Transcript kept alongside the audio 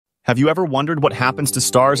Have you ever wondered what happens to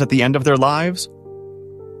stars at the end of their lives?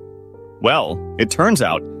 Well, it turns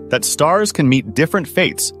out that stars can meet different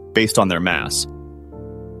fates based on their mass.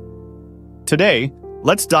 Today,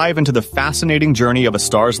 let's dive into the fascinating journey of a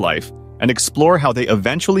star's life and explore how they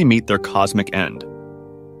eventually meet their cosmic end.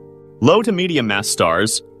 Low to medium mass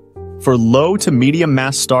stars. For low to medium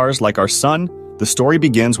mass stars like our Sun, the story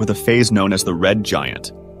begins with a phase known as the red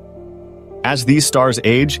giant. As these stars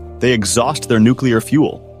age, they exhaust their nuclear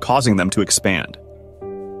fuel, causing them to expand.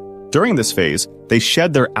 During this phase, they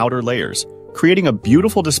shed their outer layers, creating a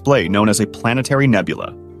beautiful display known as a planetary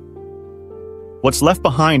nebula. What's left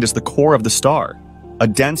behind is the core of the star, a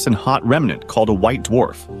dense and hot remnant called a white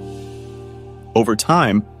dwarf. Over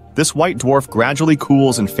time, this white dwarf gradually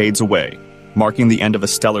cools and fades away, marking the end of a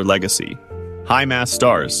stellar legacy. High-mass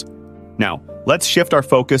stars. Now, let's shift our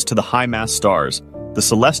focus to the high-mass stars, the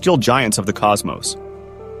celestial giants of the cosmos.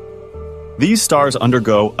 These stars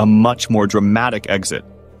undergo a much more dramatic exit.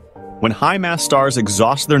 When high-mass stars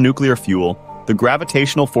exhaust their nuclear fuel, the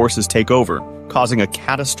gravitational forces take over, causing a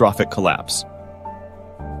catastrophic collapse.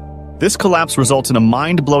 This collapse results in a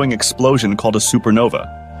mind-blowing explosion called a supernova.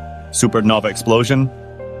 Supernova explosion?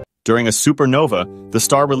 During a supernova, the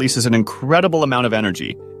star releases an incredible amount of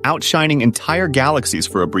energy, outshining entire galaxies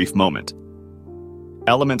for a brief moment.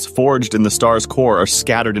 Elements forged in the star's core are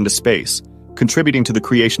scattered into space, contributing to the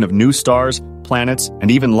creation of new stars, planets, and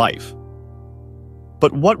even life.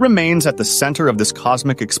 But what remains at the center of this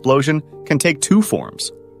cosmic explosion can take two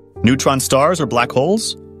forms: neutron stars or black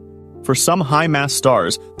holes. For some high-mass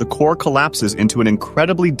stars, the core collapses into an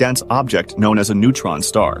incredibly dense object known as a neutron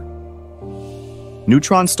star.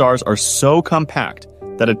 Neutron stars are so compact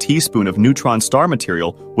that a teaspoon of neutron star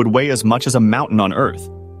material would weigh as much as a mountain on Earth.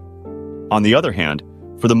 On the other hand,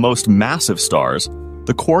 for the most massive stars,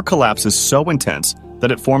 the core collapse is so intense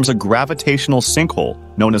that it forms a gravitational sinkhole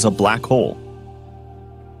known as a black hole.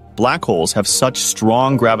 Black holes have such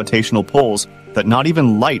strong gravitational pulls that not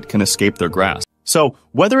even light can escape their grasp. So,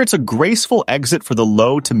 whether it's a graceful exit for the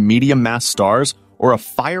low to medium mass stars, or a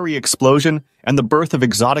fiery explosion and the birth of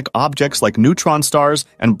exotic objects like neutron stars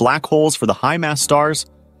and black holes for the high mass stars,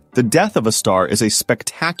 the death of a star is a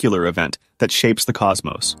spectacular event that shapes the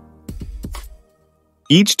cosmos.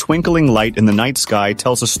 Each twinkling light in the night sky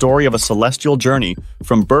tells a story of a celestial journey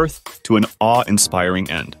from birth to an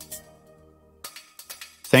awe-inspiring end.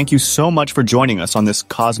 Thank you so much for joining us on this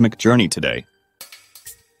cosmic journey today.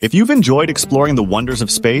 If you've enjoyed exploring the wonders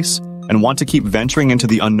of space and want to keep venturing into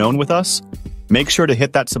the unknown with us, make sure to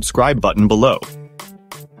hit that subscribe button below.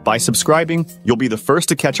 By subscribing, you'll be the first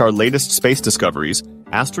to catch our latest space discoveries,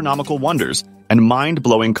 astronomical wonders, and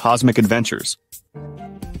mind-blowing cosmic adventures.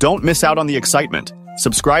 Don't miss out on the excitement.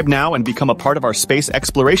 Subscribe now and become a part of our space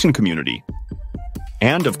exploration community.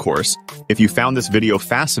 And of course, if you found this video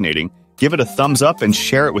fascinating, give it a thumbs up and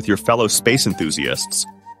share it with your fellow space enthusiasts.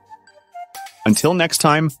 Until next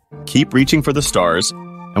time, keep reaching for the stars,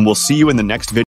 and we'll see you in the next video.